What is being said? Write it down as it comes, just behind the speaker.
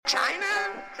China?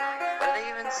 What are they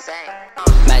even saying?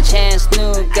 My chance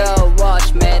to go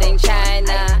watch Made in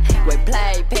China. We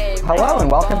play paper. Hello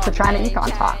and welcome to China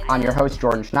Econ Talk. I'm your host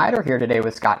Jordan Schneider, here today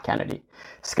with Scott Kennedy.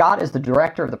 Scott is the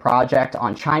director of the project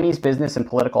on Chinese business and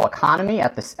political economy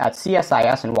at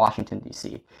CSIS in Washington,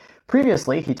 D.C.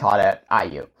 Previously, he taught at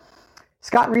IU.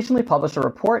 Scott recently published a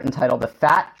report entitled The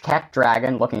Fat Tech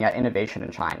Dragon Looking at Innovation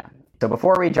in China. So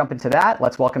before we jump into that,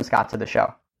 let's welcome Scott to the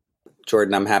show.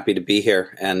 Jordan, I'm happy to be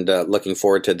here and looking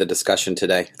forward to the discussion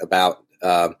today about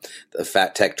the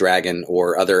fat tech dragon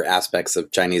or other aspects of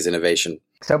Chinese innovation.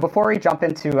 So before we jump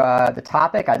into the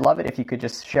topic, I'd love it if you could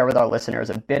just share with our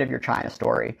listeners a bit of your China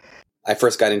story. I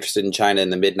first got interested in China in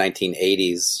the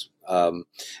mid-1980s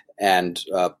and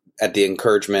at the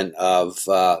encouragement of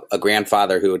a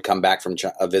grandfather who had come back from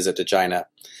a visit to China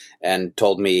and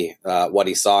told me what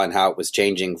he saw and how it was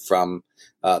changing from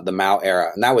the Mao era.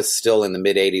 And that was still in the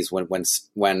mid-'80s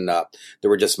when there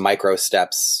were just micro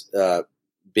steps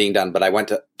being done. But I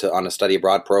went to on a study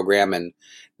abroad program in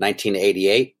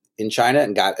 1988 in China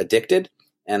and got addicted,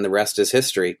 and the rest is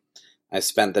history. I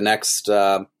spent the next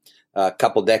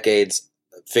couple decades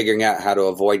figuring out how to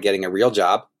avoid getting a real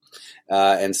job.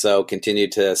 And so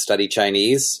continued to study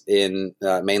Chinese in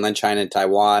mainland China and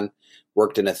Taiwan,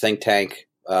 worked in a think tank,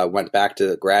 went back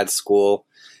to grad school,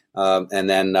 and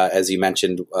then, as you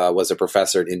mentioned, was a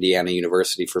professor at Indiana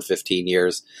University for 15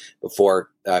 years before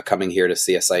coming here to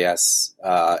CSIS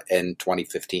in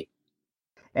 2015.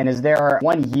 And is there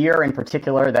one year in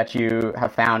particular that you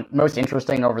have found most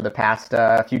interesting over the past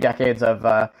few decades of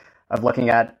looking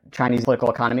at Chinese political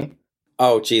economy?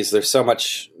 Oh, geez, there's so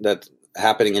much that's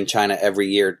happening in China every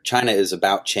year. China is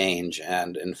about change.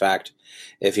 And in fact,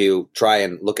 if you try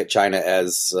and look at China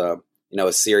as a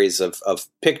series of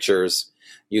pictures,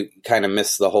 you kind of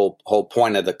miss the whole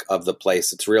point of the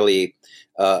place. It's really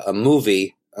a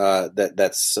movie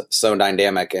that's so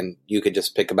dynamic, and you could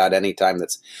just pick about any time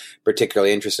that's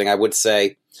particularly interesting. I would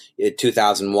say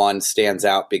 2001 stands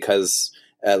out because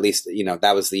at least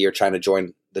that was the year China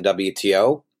joined the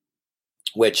WTO,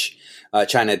 which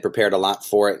China had prepared a lot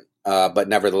for it, but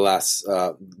nevertheless,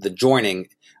 the joining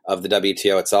of the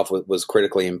WTO itself was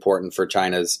critically important for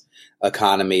China's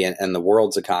economy and the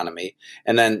world's economy.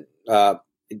 And then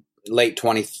late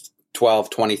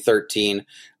 2012, 2013,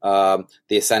 the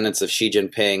ascendance of Xi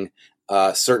Jinping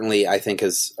certainly, I think,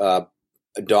 has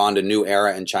dawned a new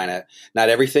era in China. Not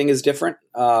everything is different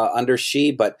under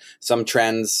Xi, but some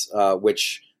trends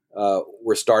which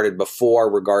were started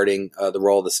before regarding the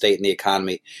role of the state in the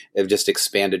economy have just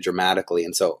expanded dramatically.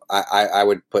 And so I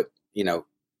would put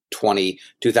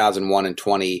 2001 and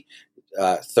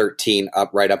 2013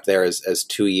 right up there as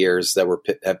 2 years that were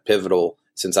pivotal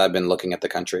since I've been looking at the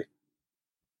country.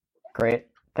 Great.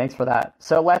 Thanks for that.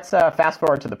 So let's fast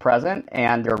forward to the present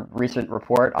and your recent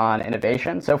report on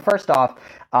innovation. So first off,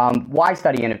 why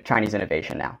study Chinese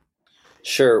innovation now?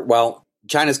 Sure. Well,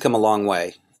 China's come a long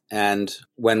way. And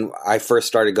when I first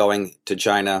started going to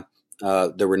China,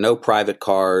 there were no private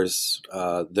cars.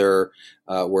 There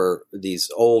were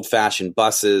these old-fashioned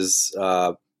buses.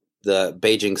 The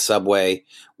Beijing subway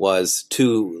was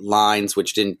 2 lines,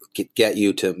 which didn't get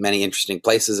you to many interesting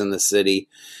places in the city.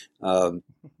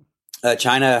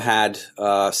 China had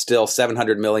still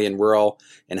 700 million rural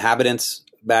inhabitants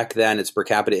back then. Its per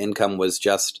capita income was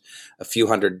just a few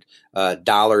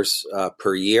 $100s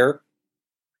per year.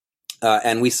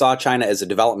 And we saw China as a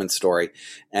development story.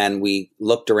 And we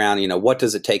looked around, what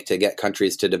does it take to get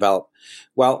countries to develop?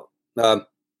 Well,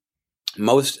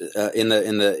 most in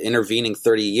the intervening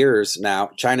 30 years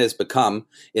now, China has become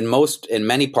in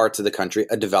many parts of the country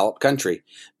a developed country.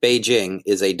 Beijing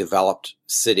is a developed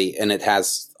city, and it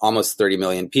has almost 30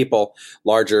 million people,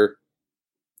 larger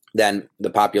than the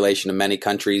population of many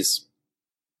countries.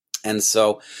 And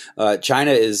so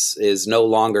China is no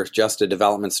longer just a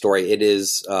development story. It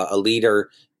is a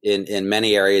leader in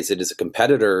many areas. It is a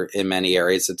competitor in many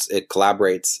areas. It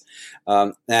collaborates.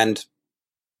 And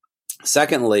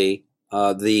secondly,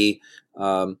 the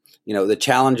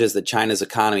challenges that China's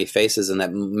economy faces and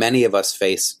that many of us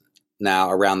face now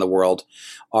around the world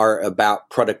are about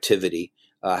productivity.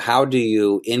 How do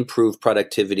you improve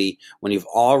productivity when you've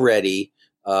already,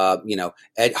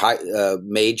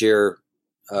 major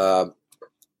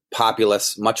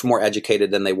populace, much more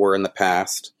educated than they were in the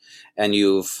past, and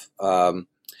you've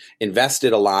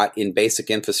invested a lot in basic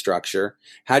infrastructure?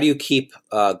 How do you keep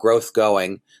growth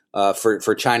going?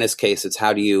 For China's case, it's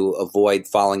how do you avoid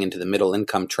falling into the middle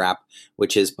income trap,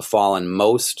 which has befallen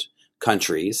most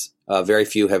countries. Very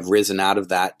few have risen out of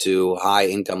that to high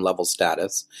income level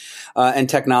status. And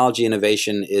technology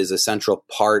innovation is a central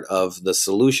part of the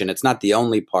solution. It's not the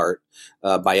only part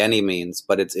by any means,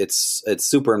 but it's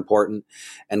super important.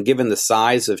 And given the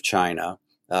size of China,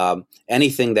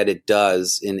 anything that it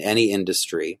does in any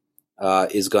industry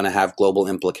is going to have global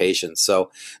implications.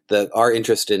 So our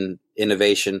interest in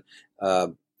innovation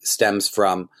stems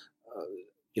from,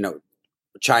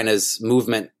 China's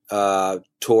movement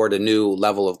toward a new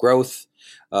level of growth,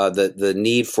 the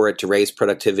need for it to raise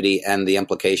productivity, and the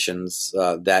implications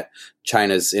that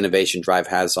China's innovation drive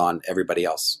has on everybody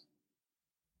else.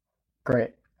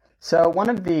 Great. So one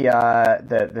of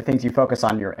the things you focus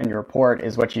on in your report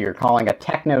is what you're calling a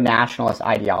techno-nationalist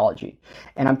ideology.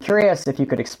 And I'm curious if you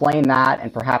could explain that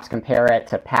and perhaps compare it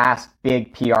to past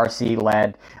big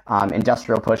PRC-led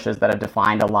industrial pushes that have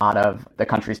defined a lot of the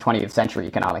country's 20th century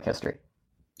economic history.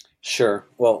 Sure.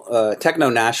 Well,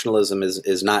 techno-nationalism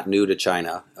is not new to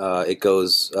China. It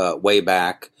goes way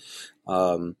back.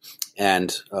 And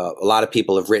a lot of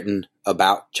people have written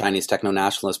about Chinese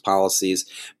techno-nationalist policies.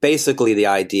 Basically, the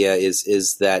idea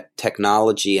is that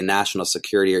technology and national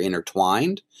security are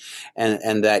intertwined,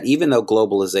 and that even though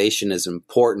globalization is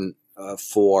important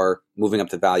for moving up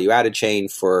the value-added chain,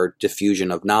 for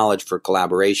diffusion of knowledge, for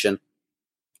collaboration,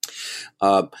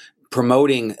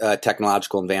 promoting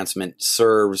technological advancement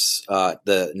serves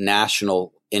the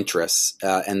national interests,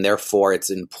 and therefore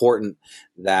it's important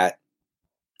that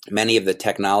many of the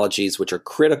technologies which are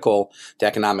critical to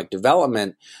economic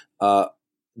development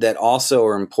that also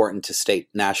are important to state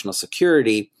national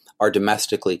security are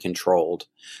domestically controlled.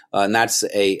 And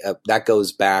that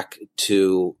goes back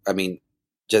to,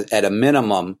 just at a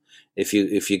minimum, if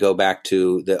you go back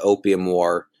to the Opium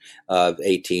War of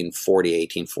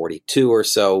 1842 or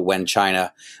so, when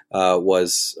China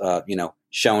was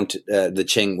shown to, the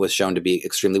Qing was shown to be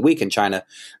extremely weak, and China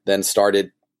then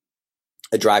started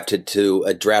a drive to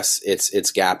address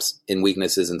its gaps in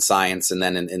weaknesses in science and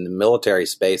then in the military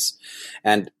space,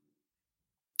 and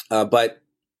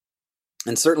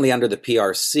certainly under the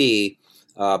PRC,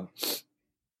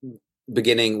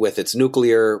 beginning with its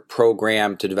nuclear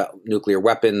program to develop nuclear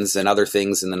weapons and other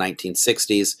things in the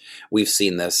 1960s, we've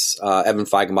seen this. Evan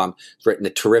Feigenbaum has written a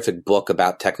terrific book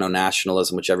about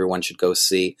techno-nationalism, which everyone should go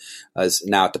see. Is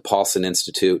now at the Paulson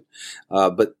Institute,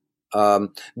 but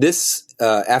this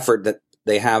effort that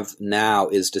they have now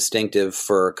is distinctive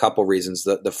for a couple reasons.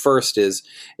 The first is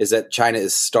that China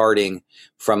is starting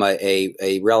from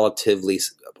a relatively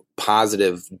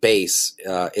positive base.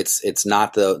 It's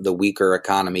not the weaker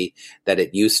economy that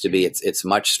it used to be. It's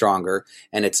much stronger,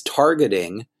 and it's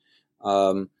targeting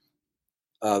the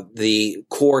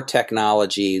core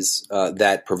technologies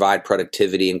that provide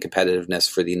productivity and competitiveness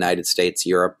for the United States,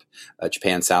 Europe,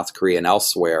 Japan, South Korea, and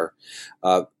elsewhere,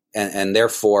 and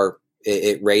therefore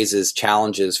it raises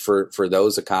challenges for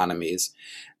those economies.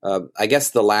 I guess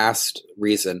the last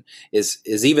reason is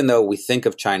even though we think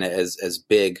of China as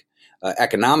big,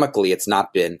 economically it's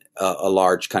not been a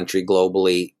large country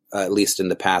globally, at least in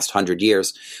the past 100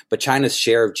 years. But China's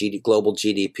share of global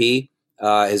GDP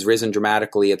has risen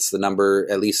dramatically. It's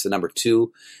at least the number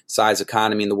 2 size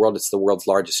economy in the world. It's the world's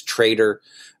largest trader.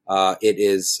 It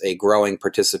is a growing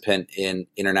participant in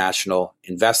international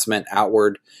investment,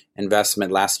 outward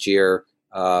investment. Last year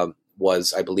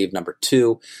was, I believe, number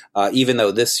 2. Even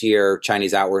though this year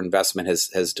Chinese outward investment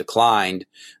has declined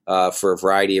for a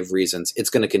variety of reasons, it's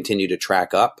going to continue to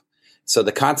track up. So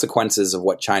the consequences of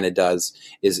what China does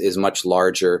is much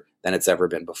larger than it's ever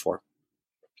been before.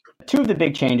 2 of the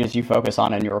big changes you focus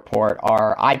on in your report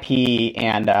are IP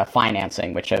and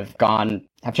financing, which have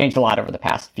changed a lot over the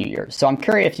past few years. So I'm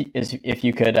curious if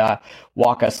you could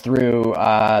walk us through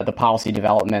the policy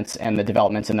developments and the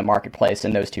developments in the marketplace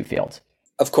in those 2 fields.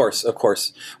 Of course.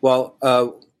 Well,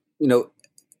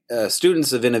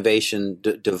 students of innovation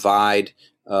divide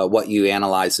what you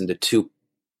analyze into 2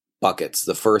 buckets.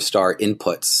 The first are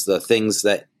inputs, the things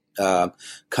that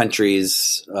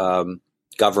countries,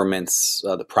 governments,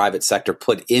 the private sector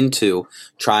put into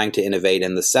trying to innovate.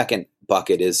 And the second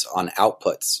bucket is on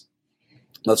outputs.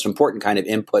 Most important kind of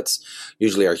inputs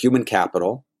usually are human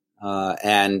capital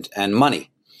and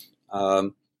money.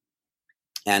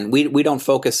 And we don't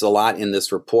focus a lot in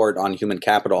this report on human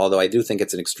capital, although I do think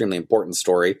it's an extremely important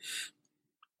story.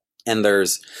 And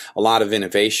there's a lot of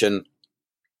innovation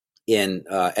in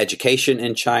education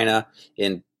in China,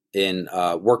 in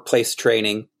workplace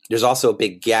training. There's also a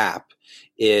big gap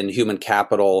in human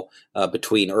capital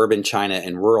between urban China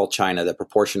and rural China. The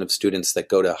proportion of students that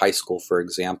go to high school, for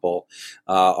example,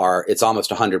 it's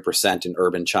almost 100% in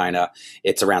urban China.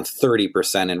 It's around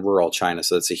 30% in rural China.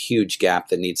 So it's a huge gap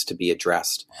that needs to be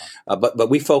addressed. But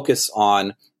we focus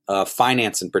on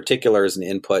finance in particular as an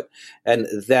input. And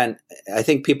then I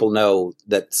think people know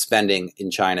that spending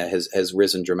in China has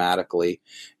risen dramatically,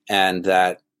 and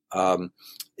that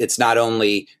it's not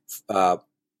only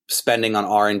spending on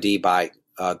R&D by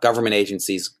government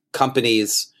agencies,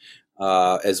 companies,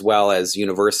 as well as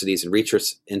universities and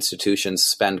research institutions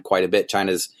spend quite a bit.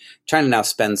 China now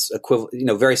spends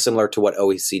very similar to what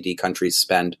OECD countries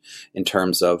spend in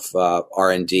terms of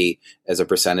R&D as a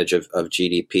percentage of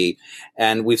GDP.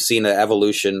 And we've seen an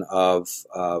evolution of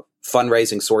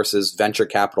fundraising sources. Venture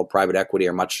capital, private equity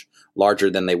are much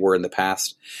larger than they were in the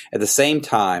past. At the same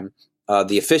time,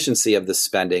 the efficiency of this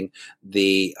spending,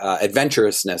 the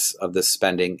adventurousness of this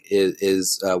spending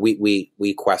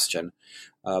we question.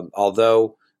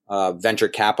 Although venture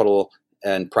capital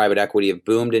and private equity have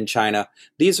boomed in China,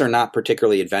 these are not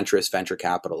particularly adventurous venture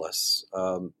capitalists.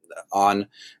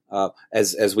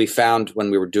 As we found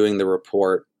when we were doing the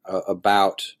report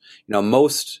about,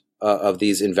 most of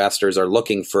these investors are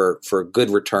looking for good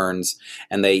returns,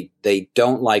 and they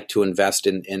don't like to invest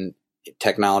in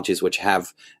technologies which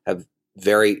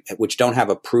which don't have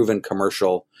a proven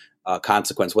commercial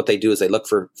consequence. What they do is they look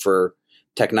for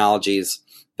technologies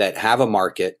that have a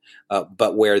market,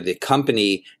 but where the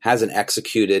company hasn't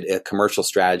executed a commercial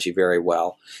strategy very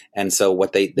well, and so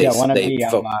what they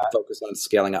focus on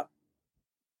scaling up.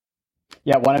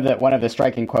 Yeah, one of the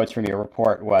striking quotes from your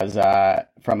report was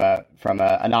from a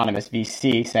anonymous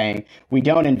VC saying, "We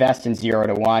don't invest in 0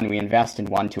 to 1; we invest in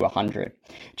 1 to 100."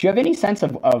 Do you have any sense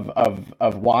of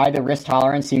why the risk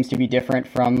tolerance seems to be different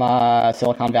from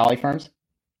Silicon Valley firms?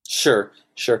 Sure.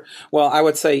 Well, I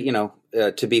would say,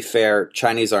 to be fair,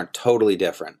 Chinese aren't totally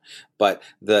different, but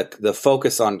the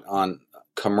focus on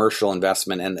commercial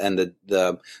investment and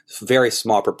the very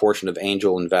small proportion of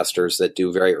angel investors that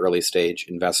do very early stage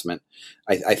investment,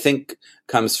 I think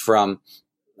comes from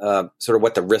sort of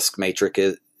what the risk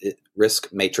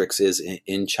matrix is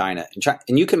in China.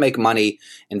 And you can make money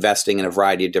investing in a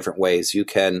variety of different ways. You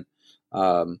can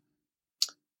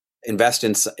invest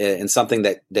in something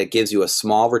that gives you a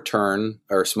small return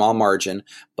or a small margin,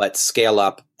 but scale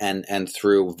up and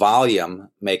through volume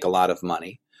make a lot of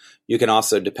money. You can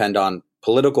also depend on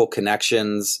political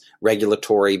connections,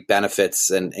 regulatory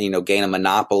benefits, and gain a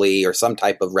monopoly or some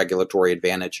type of regulatory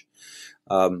advantage.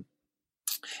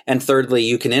 And thirdly,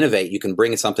 you can innovate. You can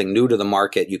bring something new to the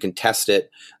market. You can test it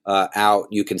out.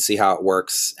 You can see how it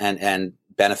works and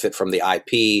benefit from the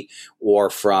IP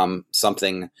or from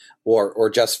something or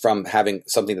just from having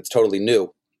something that's totally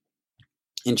new.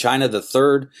 In China, the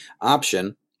third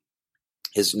option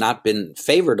has not been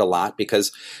favored a lot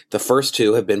because the first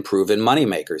two have been proven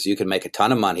moneymakers. You can make a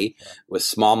ton of money with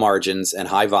small margins and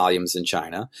high volumes in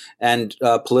China, and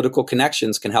political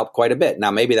connections can help quite a bit.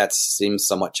 Now, maybe that seems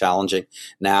somewhat challenging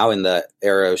now in the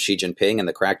era of Xi Jinping and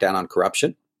the crackdown on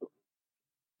corruption.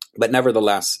 But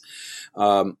nevertheless,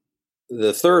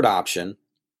 the third option,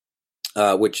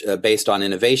 which based on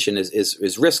innovation, is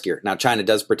riskier. Now, China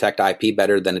does protect IP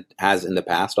better than it has in the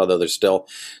past, although there's still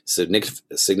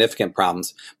significant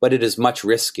problems, but it is much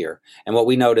riskier. And what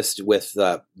we noticed with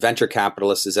venture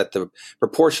capitalists is that the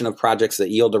proportion of projects that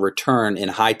yield a return in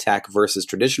high tech versus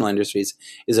traditional industries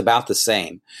is about the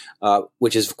same,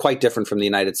 which is quite different from the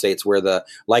United States, where the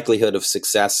likelihood of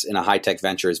success in a high tech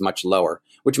venture is much lower,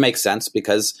 which makes sense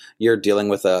because you're dealing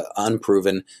with an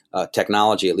unproven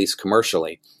technology, at least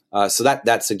commercially. So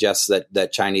that suggests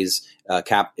that Chinese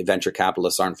venture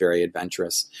capitalists aren't very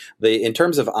adventurous. In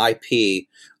terms of IP,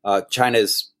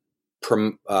 China's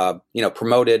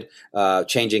promoted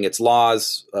changing its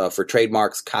laws for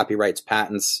trademarks, copyrights,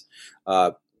 patents,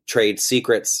 trade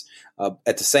secrets.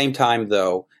 At the same time,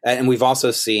 though, and we've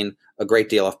also seen a great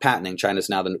deal of patenting. China's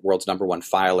now the world's #1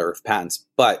 filer of patents,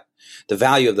 but the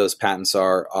value of those patents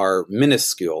are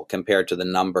minuscule compared to the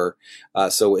number.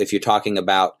 So if you're talking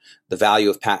about the value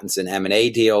of patents in M&A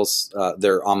deals,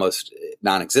 they're almost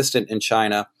non-existent in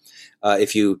China.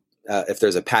 If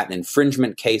there's a patent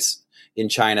infringement case in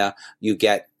China, you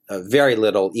get very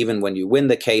little. Even when you win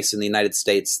the case in the United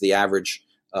States, the average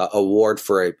award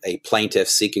for a plaintiff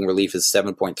seeking relief is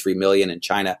 7.3 million. In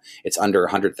China, it's under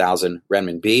 100,000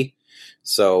 renminbi.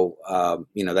 So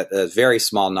that's very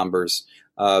small numbers.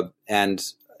 And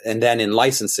then in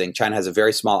licensing, China has a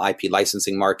very small IP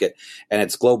licensing market, and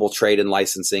its global trade in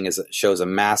licensing shows a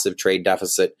massive trade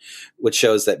deficit, which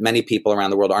shows that many people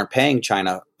around the world aren't paying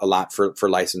China a lot for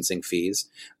licensing fees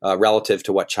relative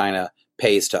to what China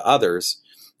pays to others.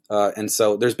 And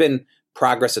so there's been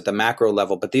progress at the macro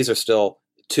level, but these are still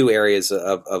two areas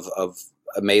of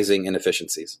amazing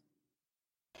inefficiencies.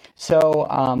 So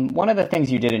one of the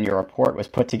things you did in your report was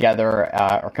put together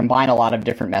or combine a lot of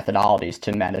different methodologies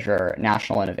to measure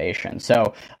national innovation.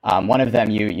 So one of them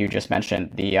you just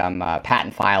mentioned, the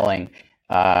patent filing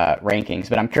rankings.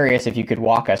 But I'm curious if you could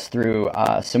walk us through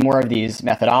some more of these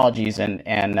methodologies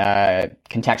and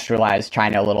contextualize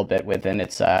China a little bit within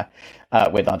its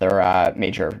with other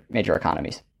major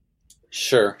economies.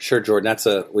 Sure, Jordan. That's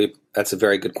a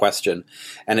very good question,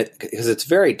 and because it's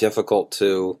very difficult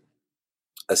to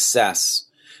assess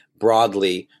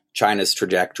broadly China's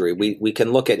trajectory. We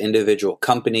can look at individual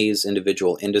companies,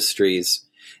 individual industries,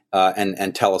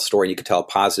 and tell a story. You can tell a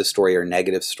positive story or a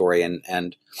negative story.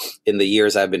 And in the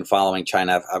years I've been following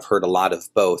China, I've heard a lot of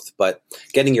both. But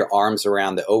getting your arms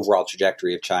around the overall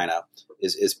trajectory of China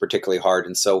is particularly hard.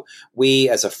 And so we,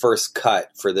 as a first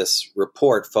cut for this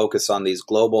report, focus on these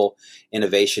global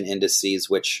innovation indices,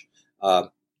 which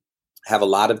have a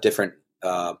lot of different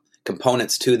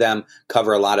components to them,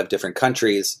 cover a lot of different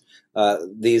countries.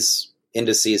 These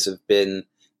indices have been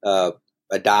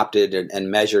adopted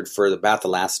and measured for about the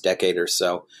last decade or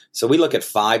so. So we look at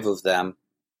 5 of them,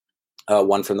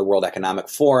 one from the World Economic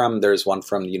Forum. There's one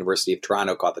from the University of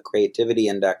Toronto called the Creativity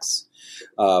Index,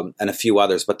 and a few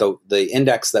others. But the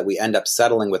index that we end up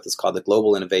settling with is called the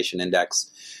Global Innovation Index,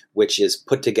 which is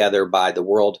put together by the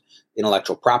World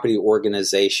Intellectual Property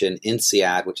Organization,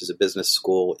 INSEAD, which is a business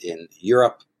school in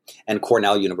Europe, and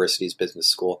Cornell University's business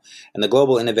school. And the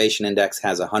Global Innovation Index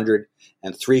has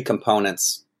 103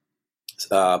 components,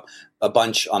 a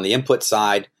bunch on the input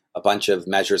side, a bunch of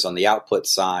measures on the output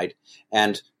side.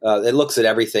 And it looks at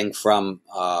everything from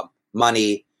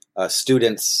money,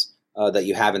 students that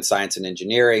you have in science and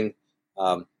engineering,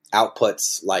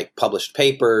 outputs like published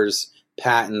papers,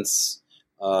 patents,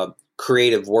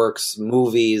 creative works,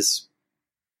 movies,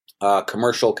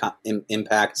 commercial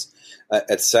impacts,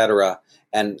 etc.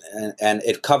 And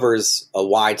it covers a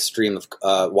wide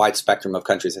spectrum of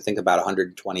countries. I think about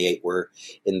 128 were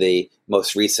in the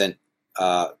most recent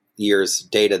year's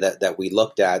data that we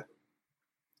looked at.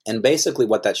 And basically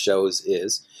what that shows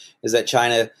is that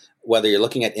China, whether you're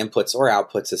looking at inputs or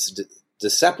outputs,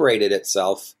 has separated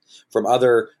itself from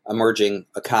other emerging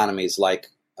economies like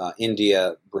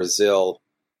India, Brazil,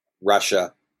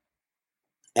 Russia,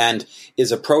 and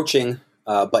is approaching,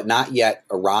 but not yet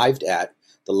arrived at,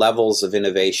 the levels of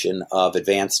innovation of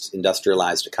advanced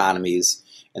industrialized economies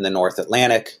in the North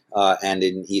Atlantic and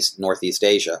in Northeast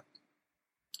Asia.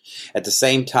 At the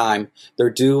same time,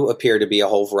 there do appear to be a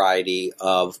whole variety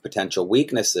of potential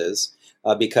weaknesses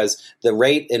because the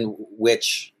rate in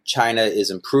which China is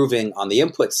improving on the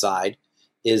input side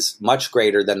is much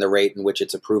greater than the rate in which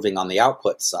it's improving on the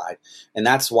output side. And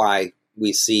that's why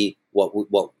we see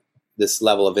what this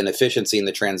level of inefficiency in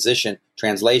the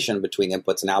translation between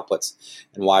inputs and outputs,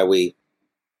 and why we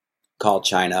call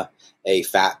China a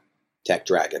fat tech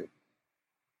dragon.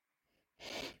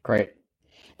 Great.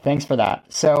 Thanks for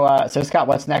that. So Scott,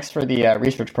 what's next for the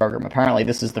research program? Apparently,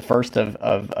 this is the first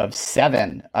of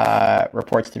 7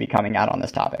 reports to be coming out on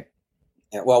this topic.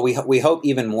 Yeah, well, we hope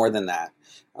even more than that.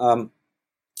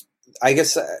 I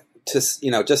guess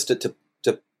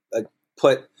to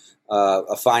put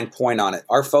a fine point on it,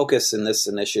 our focus in this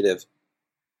initiative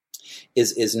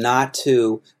is not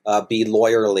to be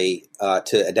lawyerly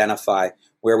to identify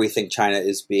where we think China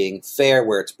is being fair,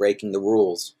 where it's breaking the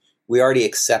rules. We already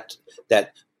accept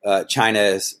that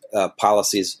China's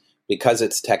policies, because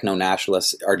it's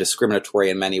techno-nationalist, are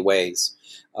discriminatory in many ways.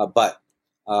 But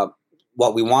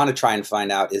what we want to try and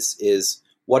find out is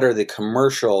what are the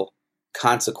commercial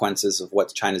consequences of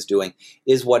what China's doing?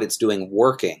 Is what it's doing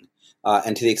working?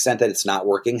 And to the extent that it's not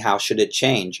working, how should it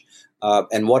change?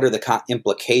 And what are the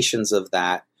implications of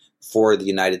that for the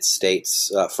United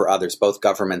States, for others, both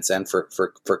governments and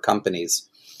for companies?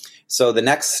 So the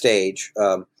next stage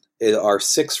are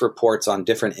 6 reports on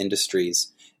different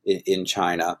industries in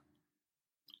China.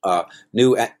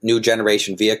 New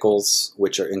generation vehicles,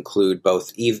 which include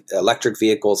both electric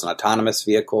vehicles and autonomous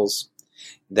vehicles,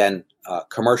 then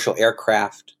commercial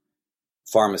aircraft,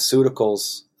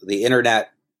 pharmaceuticals, the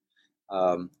internet,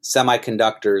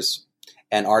 semiconductors,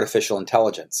 and artificial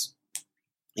intelligence.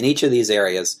 In each of these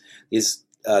areas,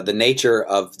 the nature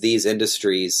of these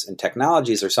industries and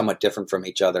technologies are somewhat different from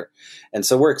each other. And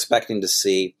so we're expecting to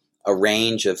see a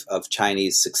range of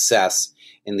Chinese success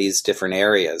in these different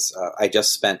areas. I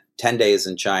just spent 10 days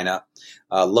in China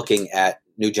looking at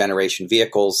new generation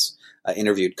vehicles,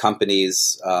 interviewed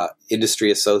companies,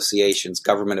 industry associations,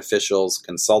 government officials,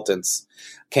 consultants,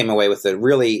 came away with a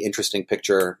really interesting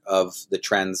picture of the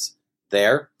trends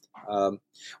there.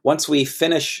 Once we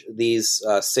finish these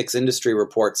 6 industry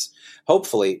reports,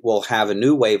 hopefully we'll have a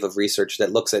new wave of research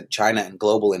that looks at China and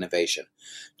global innovation,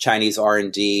 Chinese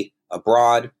R&D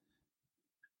abroad,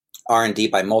 R&D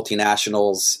by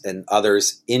multinationals and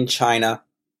others in China.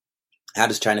 How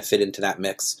does China fit into that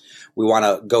mix? We want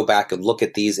to go back and look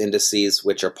at these indices,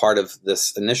 which are part of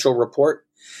this initial report,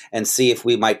 and see if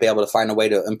we might be able to find a way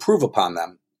to improve upon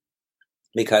them,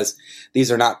 because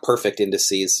these are not perfect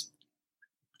indices.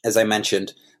 As I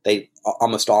mentioned, they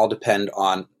almost all depend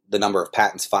on the number of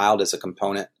patents filed as a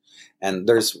component. And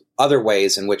there's other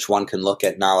ways in which one can look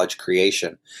at knowledge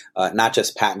creation, not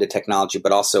just patented technology,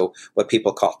 but also what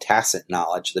people call tacit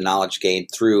knowledge, the knowledge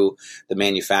gained through the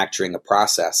manufacturing of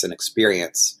process and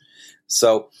experience.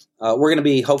 So we're going to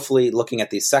be hopefully looking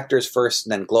at these sectors first,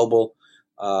 and then global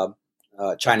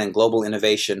China and global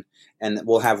innovation, and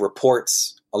we'll have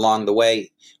reports along the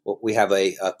way. We have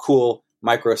a cool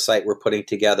microsite we're putting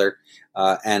together,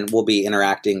 and we'll be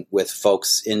interacting with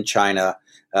folks in China,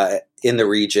 in the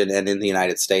region, and in the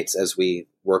United States as we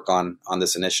work on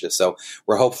this initiative. So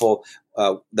we're hopeful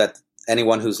that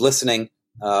anyone who's listening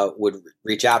would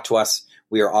reach out to us.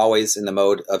 We are always in the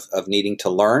mode of needing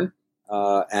to learn,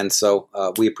 and so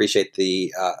we appreciate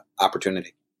the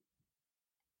opportunity.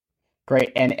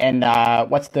 Great. And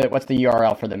what's the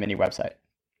URL for the mini website?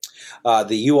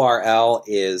 The URL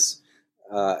is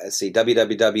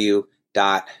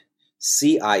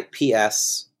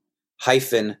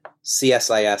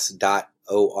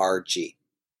www.cips-csis.org.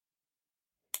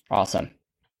 Awesome.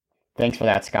 Thanks for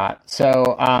that, Scott.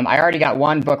 So I already got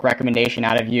one book recommendation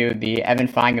out of you, the Evan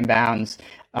Feigenbaum's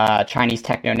Chinese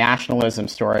techno-nationalism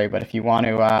story. But if you want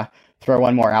to throw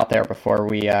one more out there before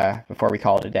we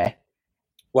call it a day.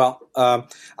 Well,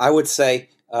 I would say,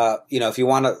 if you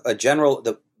want a general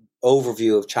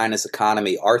overview of China's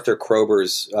economy, Arthur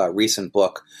Krober's recent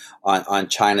book on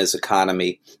China's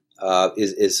economy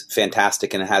is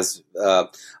fantastic, and it has a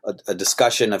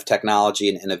discussion of technology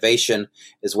and innovation,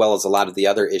 as well as a lot of the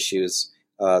other issues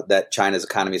that China's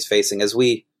economy is facing. As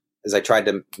I tried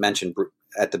to mention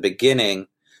at the beginning,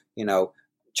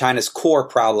 China's core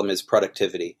problem is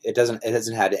productivity. It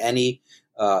hasn't had any.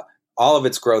 All of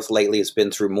its growth lately has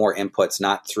been through more inputs,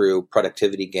 not through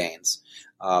productivity gains.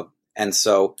 And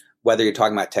so whether you're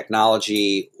talking about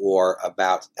technology or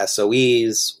about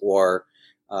SOEs or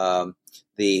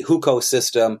the HUKO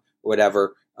system, or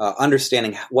whatever,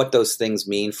 understanding what those things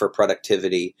mean for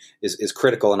productivity is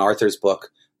critical. And Arthur's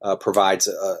book provides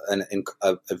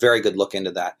a very good look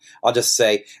into that. I'll just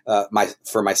say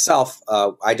for myself,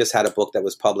 I just had a book that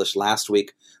was published last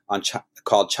week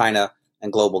called China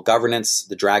and Global Governance,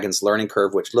 The Dragon's Learning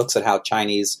Curve, which looks at how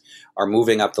Chinese are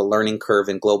moving up the learning curve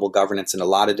in global governance in a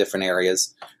lot of different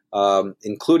areas,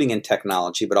 including in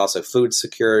technology, but also food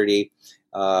security,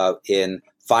 in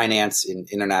finance, in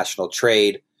international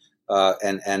trade.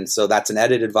 And so that's an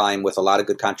edited volume with a lot of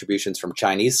good contributions from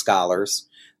Chinese scholars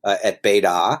at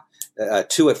Beida,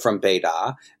 two from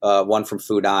Beida, one from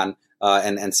Fudan,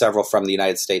 and several from the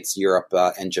United States, Europe,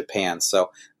 and Japan.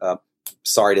 So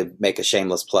sorry to make a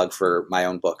shameless plug for my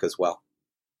own book as well.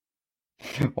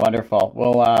 Wonderful.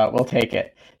 We'll take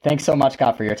it. Thanks so much,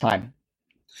 Scott, for your time.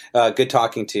 Good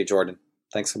talking to you, Jordan.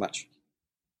 Thanks so much.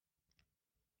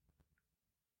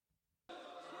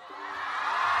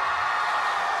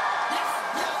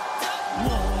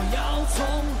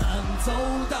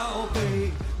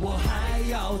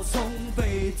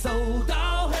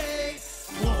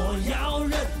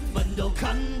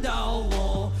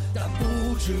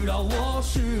知道我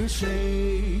是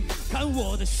谁，看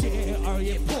我的鞋儿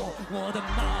也破，我的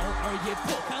帽儿也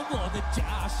破，看我的袈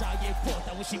裟也破，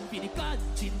但我心比你干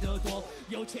净得多。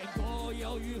有钱过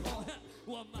有欲火，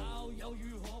我貌有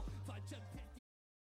欲火。